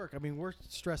 After work, I mean, we're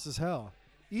stressed as hell.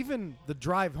 Even the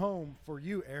drive home for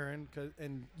you, Aaron,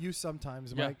 and you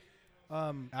sometimes, Yeah. Mike.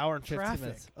 Hour and 15 Traffic.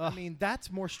 minutes. I mean,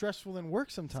 that's more stressful than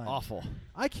work sometimes. Awful.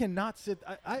 I cannot sit.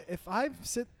 If I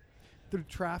sit through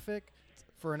traffic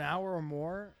for an hour or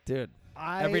more, Dude.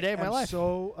 I Every day of my am life.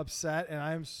 so upset, and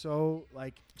I am so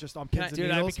like just on Can pins and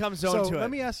Dude, I needles. become zoned so to it. let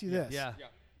me ask you this: Yeah.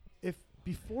 if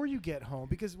before you get home,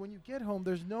 because when you get home,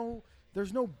 there's no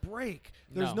break.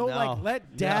 There's No. no, like No.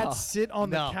 let dad No. sit on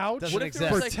No. the couch Doesn't What if exist. there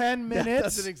for was, like, 10 minutes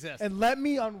doesn't exist. and let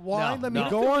me unwind. No. Let No. me What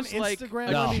if go there on was, like, Instagram.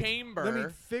 a let me chamber.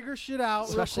 figure shit out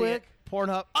Especially real quick.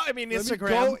 Pornhub. I mean, Let me Instagram.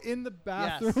 go in the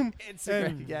bathroom. Yes. Instagram.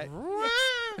 and Yeah.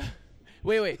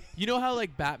 Wait. You know how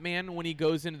like Batman when he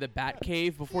goes into the Bat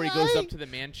Cave before he goes up to the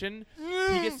mansion,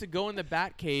 he gets to go in the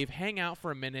Bat Cave, hang out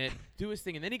for a minute, do his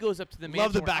thing, and then he goes up to the mansion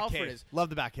Love the where back Alfred cave. is. Love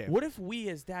the back cave. What if we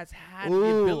as dads had the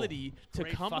Ooh. ability to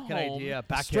Great come fucking home, idea.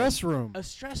 Back stress room. a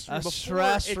stress A room, before,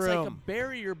 stress it's like a room.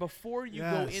 barrier before you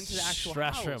go Yes. into the actual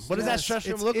Stress house. room. What does that stress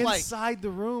room it's look like? inside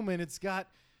the room, and it's got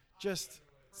just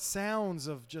sounds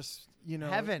of just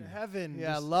Heaven. heaven.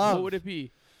 Yeah, just love. What would it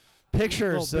be?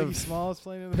 Pictures little Biggie of Smalls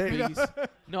playing in the Biggie- background.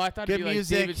 No, I thought Good it'd be like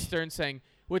music. David Stern saying,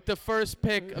 "With the first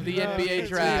pick of the Yeah, NBA it's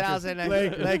draft." 2000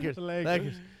 Lakers.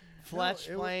 Lakers. Fletch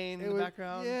No, it would- playing it in the would-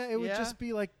 background. Yeah, it would just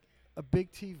be like a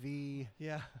big TV.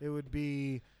 Yeah. It would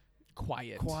be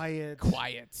Quiet. quiet.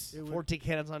 Quiet. It would, 14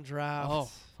 cannons on draft. Oh,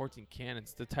 14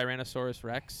 cannons. The Tyrannosaurus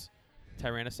Rex,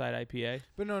 Tyrannicide IPA.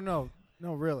 but no,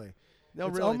 really. No,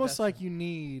 it's really, almost that's like you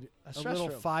need a a stress little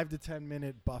room. 5 to 10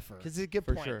 minute buffer. Because it's a good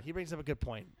For point. sure. He brings up a good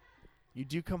point. You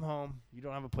do come home, you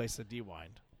don't have a place to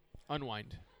de-wind.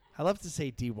 Unwind. I love to say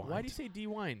de-wind. Why do you say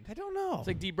de-wind? I don't know. It's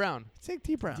like D Brown. Say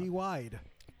de-brown. D wide.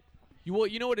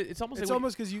 You know what? It's almost It's like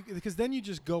almost because then you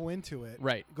just go into it.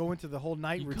 right. Go into the whole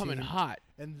night You routine. come in hot.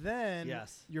 And then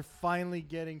Yes. you're finally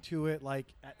getting to it like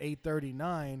at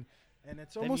 8:39, and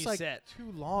it's Then almost you like sit.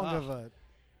 too long Ugh. of a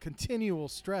continual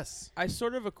stress. I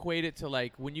sort of equate it to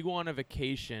like when you go on a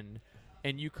vacation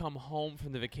and you come home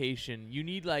from the vacation, you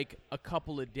need like a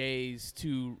couple of days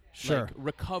to Sure. like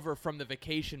recover from the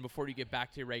vacation before you get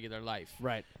back to your regular life.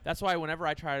 Right. That's why whenever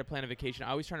I try to plan a vacation, I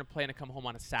always try to plan to come home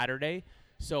on a Saturday,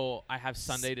 so I have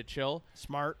Sunday to chill.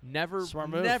 Smart. Never Smart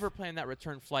move. plan that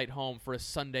return flight home for a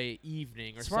Sunday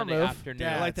evening or Smart Sunday move. afternoon.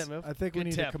 I like Dads, that move. I think we Good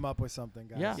need tip. to come up with something,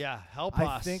 guys. Yeah. Yeah. Help I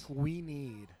us. think we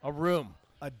need a room.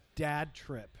 a dad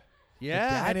trip.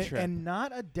 Yeah. dad and, trip. and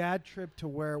not a dad trip to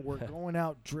where we're going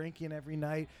out drinking every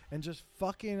night and just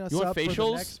fucking us You want up for the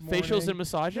facials? next morning. Facials and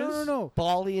massages? No.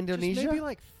 Bali, Just Indonesia. maybe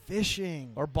like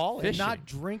fishing. or Bali. and Fishing. not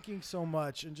drinking so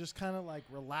much and just kind of like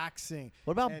relaxing.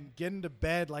 What about and getting to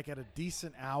bed like at a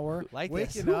decent hour, Like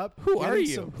waking this. up. Who are getting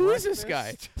you? some Who is this guy?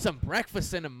 breakfast, Some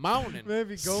breakfast in the mountain.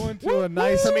 Maybe going to a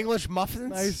nice, some English muffins?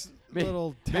 nice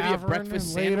little Maybe a tavern breakfast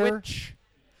and later. sandwich.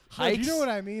 No, do you Hikes. know what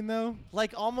I mean, though?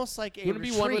 Like almost like a You want to be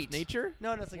retreat. one with nature?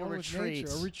 No, it's like One a with retreat.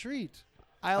 nature, a retreat.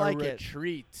 I like a it.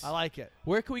 retreat. I like it.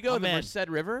 Where can we go? I'm The in. Merced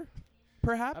River,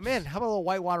 perhaps? I'm in. How about a little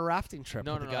whitewater rafting trip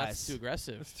No, with no, the no, guys? that's too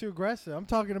aggressive. It's too aggressive. I'm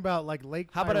talking about like Lake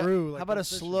How about Piru. a like how about the a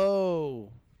fishing.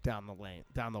 slow down the lane,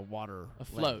 down the water? A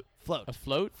float. Float. A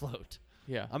float? Float.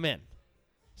 Yeah. I'm in.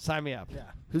 Sign me up. Yeah,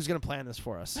 Who's gonna plan this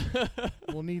for us?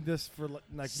 we'll need this for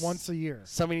like once a year.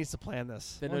 Somebody needs to plan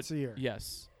this. Then Once a year.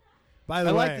 Yes. By I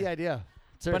the way, like the idea.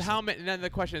 But Seriously. how many? Then the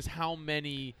question is, how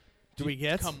many do we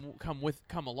get?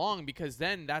 come along? Because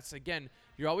then that's again,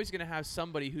 you're always gonna have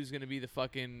somebody who's gonna be the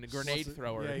fucking grenade to-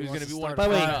 thrower, yeah, he who's wants gonna to be start one. By the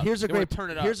way, turn it up. here's a They wanna great turn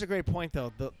it up. here's a great point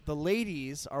though. The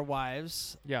ladies, our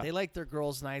wives, Yeah. they like their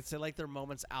girls' nights. They like their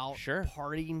moments out, Sure.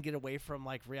 partying, get away from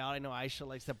like reality. I know Aisha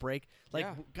likes to break. Like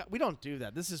Yeah. we don't do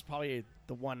that. This is probably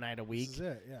the one night a week. this is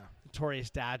it. Yeah, Notorious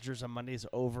Dodgers on Monday's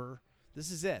over. This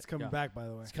is it. it's coming Yeah. back. By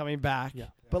the way, It's coming back. Yeah.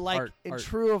 But like Art- in art.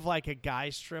 true of like a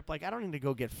guy's trip, like I don't need to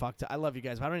go get fucked. I love you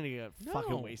guys, but I don't need to get No.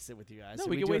 fucking wasted with you guys. No, So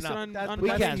we get do it wasted now. on that's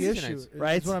weekends. the Wednesday issue. nights.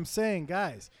 Right? That's what I'm saying,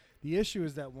 guys. The issue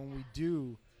is that when we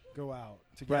do go out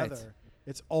together,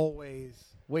 it's always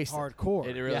Wasted. hardcore.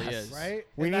 It really Yes. is. right?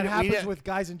 We and that need- we happens need- with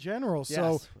guys in general. Yes.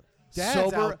 So dads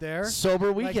sober, out there, sober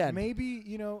like, weekend. maybe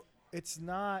it's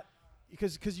not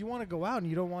because you want to go out and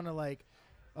you don't want to like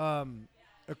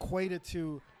equate it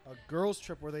to a girls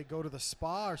trip where they go to the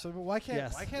spa or something. Why can't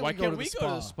Yes. why can't Why we go can't to we the go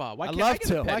to the spa? spa? Why I'd can't love I get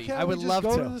to. a Why petty? can't I we would just love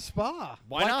go to. to the spa?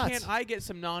 Why not? can't I get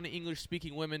some non-English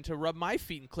speaking women to rub my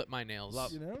feet and clip my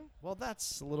nails? You know, Well,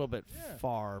 that's a little bit Yeah.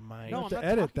 far, Mike. No, have I'm to not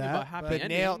edit talking that, about happy but- the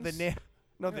nail, endings. the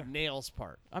Yeah. nails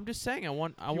part. I'm just saying, I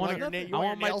want want your na- you I want want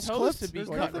your my nails toes clipped? to be there's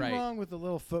cut nothing right. wrong with a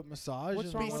little foot massage. What's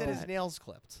and wrong He a with said little, his nails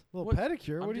clipped. little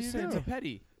pedicure. I'm What do just you saying, do? it's a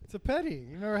petty. It's a pedi.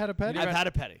 You never had a pedi? never I've had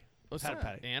a petty. What's Had a that?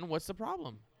 petty. And what's the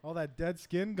problem? All that dead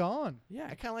skin gone. Yeah.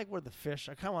 I kind of like where the fish.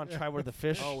 I kind of want to try where the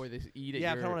fish. Oh, where they eat it.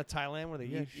 yeah, I kind of want to Thailand where they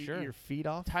Yeah, eat sure. your feet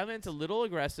off. Thailand's a little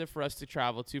aggressive for us to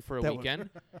travel to for a That would- weekend,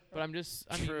 but I'm just,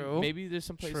 I True. mean, maybe there's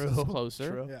some places True. closer.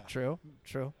 True. Yeah. True.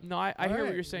 True. No, I All hear right, what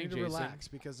you're you saying, need to Jason. relax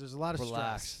because there's a lot of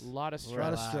Relax. stress. A lot of A stress.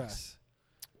 lot of Relax. stress.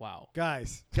 Wow.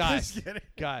 Guys. Guys. Just kidding.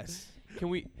 Guys. Can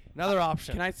we? Another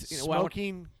option. Can I? Well,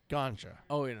 Smoking ganja.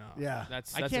 oh, you know. Yeah.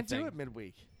 That's I a can't thing. do it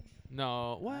midweek.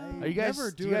 No. What? I Are you guys?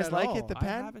 never do do you it guys at like all. hit the I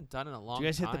pen? haven't done it in a long Do you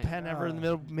guys hit time. the pen ever in the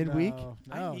middle midweek? No,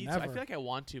 I need never. to. I feel like I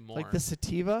want to more. Like the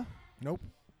sativa? Nope.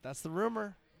 That's the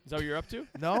rumor. Is that what you're up to?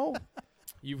 No,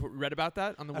 You've read about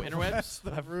that on the interwebs? That's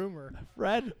the rumor.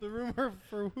 Fred. The rumor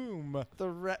for whom? The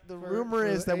For- rumor for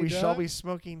is that we A-Dub? shall be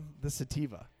smoking the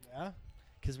sativa Yeah.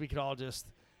 because we could all just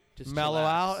Just mellow chillax,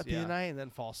 out at the yeah. end of the night and then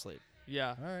fall asleep.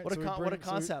 Yeah. All right. What a so we con- what a bring- so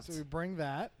we- concept. So we bring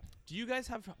that. Do you guys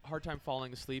have a hard time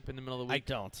falling asleep in the middle of the I week?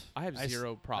 don't. I have I s-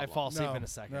 zero problem. I fall asleep No, in a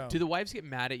second. no. Do the wives get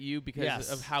mad at you because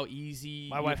Yes. of how easy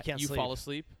My wife can't you sleep. fall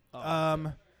asleep?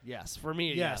 Oh, yes, for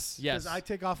me, Yes. Yes. Because I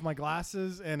take off my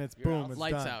glasses and it's You're boom. out. It's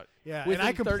Lights done. out. Yeah. Within and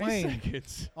I 30 complain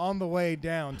seconds. on the way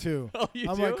down too. Oh, you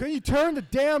I'm do? like, can you turn the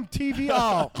damn TV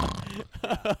off?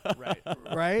 right.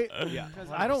 Right? Yeah.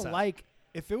 I don't 100%. like.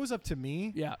 If it was up to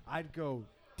me, Yeah. I'd go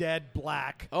dead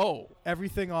black, Oh.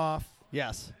 everything off,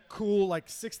 Yes. cool, like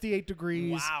 68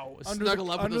 degrees. Wow. Under Snuggle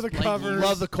the, up with under those the blankies. covers.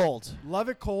 Love the cold. Love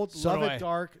it cold. So love do it I.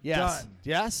 dark. Yes. Done.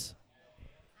 Yes.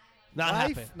 Not Life,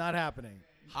 happening. not happening.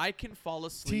 I can fall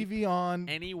asleep TV on.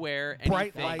 anywhere, Bright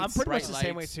anything. lights. I'm pretty Bright much the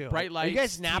same way lights, too. Bright lights. Are you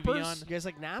guys TV nappers? on. You guys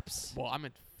like naps? Well, I'm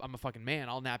a fucking man.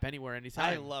 I'll nap anywhere, I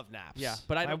anytime. love naps. Yeah,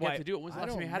 but I My don't wife- get to do it. When's the I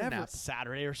last time you don't had a never- nap?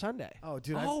 Saturday or Sunday. Oh,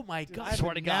 dude. Oh my dude, god! I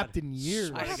Swear to haven't God. napped in years.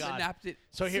 I Swear to haven't God. napped it.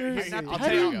 So here, Seriously, I'll how tell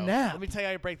do you. you nap? Let me tell you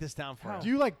how I break this down for How? you. Do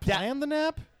you like plan the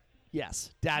nap? Yes.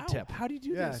 Dad How? tip. How do you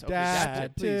do Yeah, this? Okay,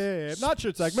 dad please. tip. Not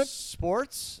shit segment.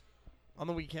 Sports on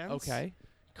the weekends. Okay.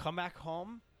 Come back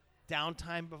home.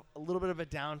 Downtime. A little bit of a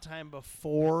downtime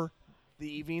before the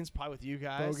evenings, probably with you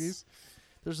guys. Bogeys.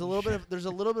 There's a little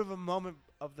bit of a moment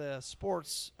of the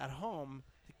sports at home.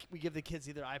 We give the kids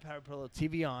either iPad or put a little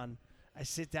TV on. I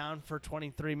sit down for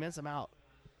 23 minutes. I'm out.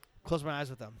 Close my eyes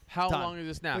with them. How Done. long is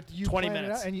this nap? But do you 20 plan it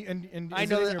minutes. out? And I is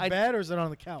know it in that your I- bed or is it on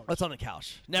the couch? It's on the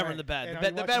couch. Never Right. in the bed. And The are bed,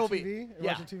 you the bed will watching be. TV? You're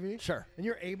Yeah. watching TV? Sure. And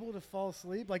you're able to fall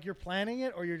asleep? Like you're planning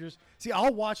it or you're just... See,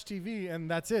 I'll watch TV and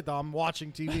that's it. Though. I'm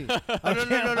watching TV. No,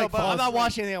 no. like, But fall I'm not asleep.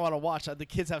 watching anything I want to watch. The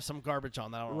kids have some garbage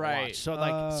on that I don't want to Right. watch. So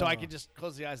so I Oh. can just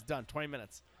close the eyes. Done. 20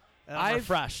 minutes. And I'm I've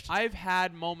refreshed. I've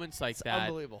had moments like It's that,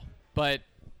 unbelievable. but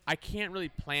I can't really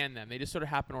plan them. They just sort of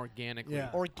happen organically.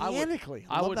 Yeah. Organically.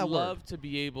 I would that love word. to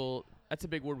be able. That's a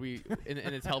big word we in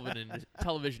the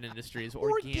television industry is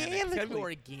organic. It's gotta be Organically.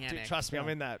 organic. Dude, trust me, I'm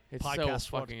in that It's podcast so world.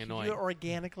 fucking Can you do annoying. it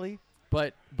organically.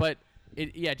 But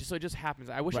it just happens.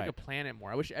 I wish I Right. could plan it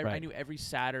more. I wish I Right. knew every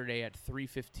Saturday at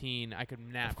 3:15 I could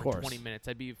nap Of for course. 20 minutes.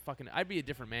 I'd be a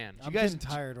different man. I'm guys- getting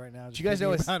tired right now. Do you guys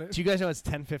know it's? it's? Do you guys know it's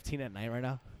 10:15 at night right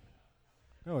now?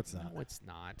 No, it's not. No, it's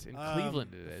not. In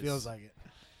Cleveland, it is. Feels like it.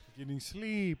 Getting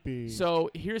sleepy. So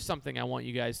here's something I want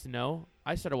you guys to know.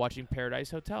 I started watching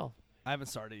Paradise Hotel. I haven't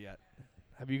started yet.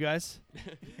 Have you guys?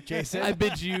 Jason, I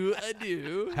bid you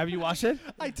adieu. have you watched it?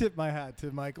 I tip my hat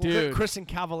to Michael. Dude. Kristen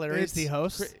Cavallari is the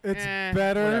host. It's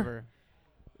better Whatever.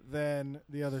 than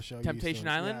the other show. you Temptation used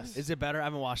to- Island? Yes. Is it better? I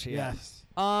haven't watched it yet. Yes.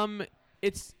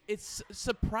 It's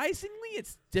surprisingly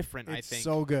it's different. I It's think.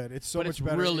 so good. It's so But much it's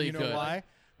better. really you know good. why?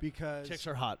 Because Chicks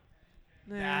are hot.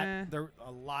 Nah. they're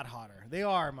a lot hotter. They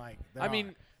are, Mike. They I are.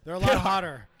 mean, they're a lot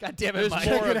hotter. God damn it, There's Mike.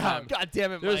 more Check of it out. them. God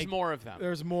damn it, There's Mike. more of them.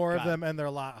 There's more of God. them, and they're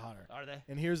a lot hotter. Are they?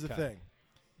 And here's the Okay.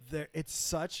 thing. It's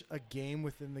such a game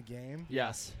within the game.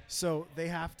 Yes. So they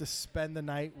have to spend the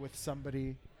night with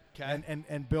somebody Okay.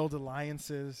 and build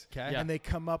alliances. Okay. Yeah. And they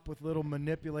come up with little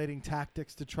manipulating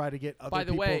tactics to try to get other By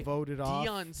the people way, voted off.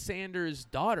 Deion Sanders'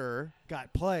 daughter,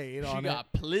 Got played she on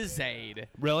got plizzed.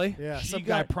 Really? it. Yeah, she some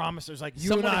guy got- promised her, like, you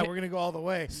someone and I, hit- we're going to go all the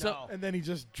way. So- And then he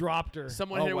just dropped her.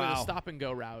 Someone Oh, hit her with wow. a stop and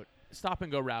go route. Stop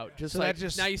and go route. Just So like that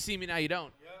just- now you see me, now you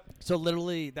don't. So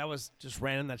literally, that was just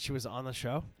random that she was on the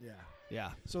show. Yeah.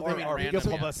 Yeah. So or, they- or random, good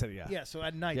yeah. publicity. Yeah. Yeah, so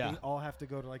at night, Yeah. they all have to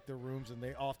go to, like, their rooms, and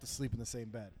they all have to sleep in the same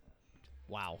bed.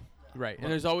 Wow. Right. And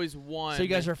there's always one. So you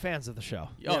guys are fans of the show?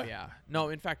 Oh Yeah. yeah. No,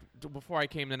 in fact, before I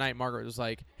came tonight, Margaret was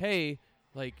like, "Hey,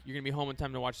 like you're gonna be home in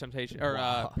time to watch Temptation or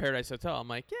Wow. Paradise Hotel." I'm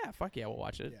like, "Yeah, fuck yeah, we'll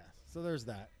watch it." Yeah. So there's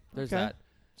that. There's Okay. that.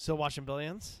 Still watching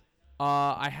Billions?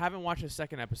 I haven't watched a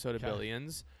second episode of Okay.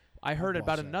 Billions. I heard I've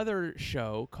about watched that. another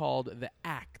show called The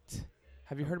Act.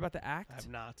 Have you heard about The Act? I have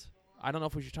not. I don't know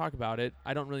if we should talk about it.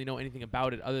 I don't really know anything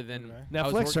about it other than Okay. I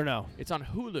was Netflix or no? it's on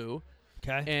Hulu,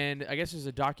 Okay. and I guess there's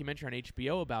a documentary on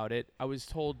HBO about it. I was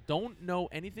told don't know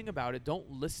anything about it,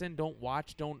 don't listen, don't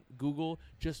watch, don't Google,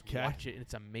 just 'Kay. watch it, and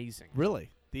it's amazing.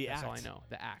 Really? The That's Act. all I know.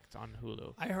 The Act on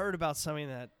Hulu. I heard about something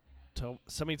that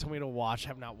somebody told me to watch.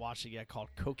 Have not watched it yet. Called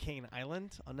Cocaine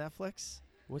Island on Netflix.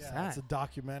 What's Yeah, that? It's a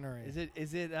documentary. Is it?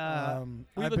 Is it? what are you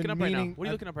I've looking been up right now? meaning- What are you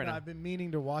I've- looking up right no, now? I've been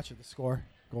meaning to watch it. The Score,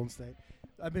 Golden State.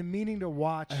 I've been meaning to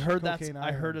watch. I heard that's. Cocaine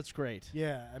I heard Island. it's great.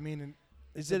 Yeah, I mean,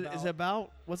 Is it's it? Is it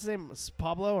about what's his name? Is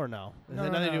Pablo or no? Is No, it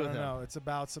no, nothing no, to do no, with him? no. It's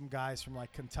about some guys from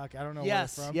like Kentucky. I don't know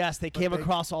Yes, where they're from. yes. They but came they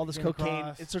across all this came cocaine.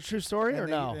 across- It's a true story or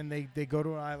and no? they go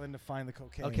to an island to find the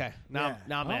cocaine. Okay, now Yeah.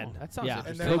 now I'm Oh, in. that sounds yeah.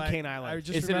 interesting. And then, Cocaine like, Island. I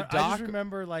just Is it a I just doc?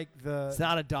 remember like the. It's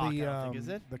not a doc. the, I don't think is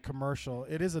it? The commercial.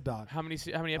 It is a doc. How many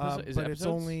episodes? Is it but episodes? it's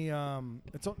only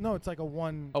it's like a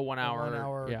 1 1 hour. 1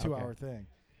 hour Yeah, 2 okay. hour thing.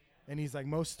 And he's like,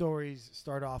 most stories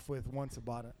start off with once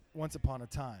upon a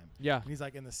time. Yeah. And he's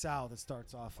like, in the South, it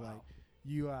starts off like,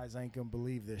 you guys ain't gonna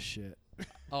believe this shit.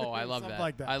 Oh, I love Something that.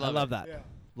 like that. I I love, love it. that. Yeah.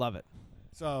 Love it,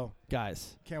 So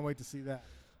guys. can't wait to see that.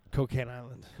 Cocaine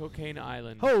Island. Cocaine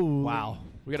Island. Oh wow.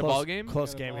 We got a Close- ball game?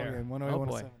 Close Got a game ball here. game, 108, Oh, boy.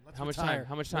 107. Let's How much retire. time?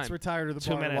 How much Let's time? retire to the 2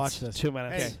 bar and minutes. watch this. 2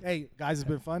 minutes. Hey, guys, it's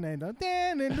been fun. And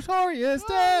Dan and Notorious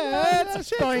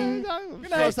Dads. Boing. Good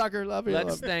Go night. Sucker. Love you.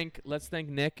 Let's thank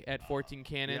Nick at 14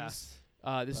 Cannons.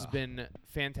 Yes. This has been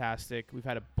fantastic. We've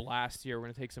had a blast here. We're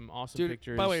gonna take some awesome Dude,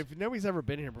 pictures. by the way, if nobody's ever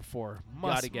been here before,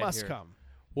 Gotta get must here. come.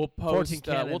 we'll 14 uh, post.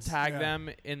 We'll Cannons. tag Yeah. them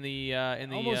in the I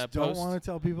almost don't post. want to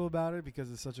tell people about it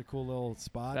because it's such a cool little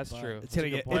spot. That's but true. It's gonna a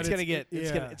good get. point. It's gonna get. It's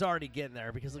yeah. gonna. It's already getting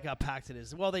there because look how packed it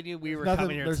is. Well, they knew we were Nothing,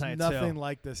 coming here there's tonight nothing too.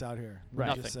 like this out here. Right.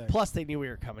 Let me just say. Plus, they knew we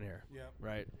were coming here. Yep.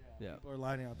 Right. Yeah. People are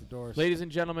lining out the doors. Ladies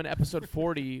and gentlemen, episode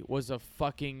 40 was a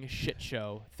fucking shit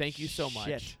show. Thank you so much.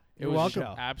 Shit. It You're was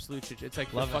welcome. absolute shit. It's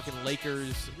like Love the it. fucking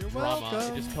Lakers You're drama.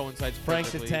 welcome. It just coincides Frank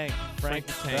the perfectly. Tank. Frank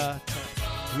the Tank.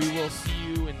 We will see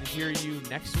you and hear you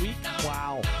next week.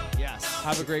 Wow. Yes.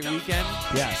 Have a great weekend.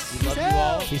 Yes. We love you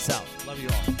all. Peace out. Love you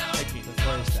all. Thank you.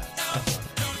 Notorious Dads.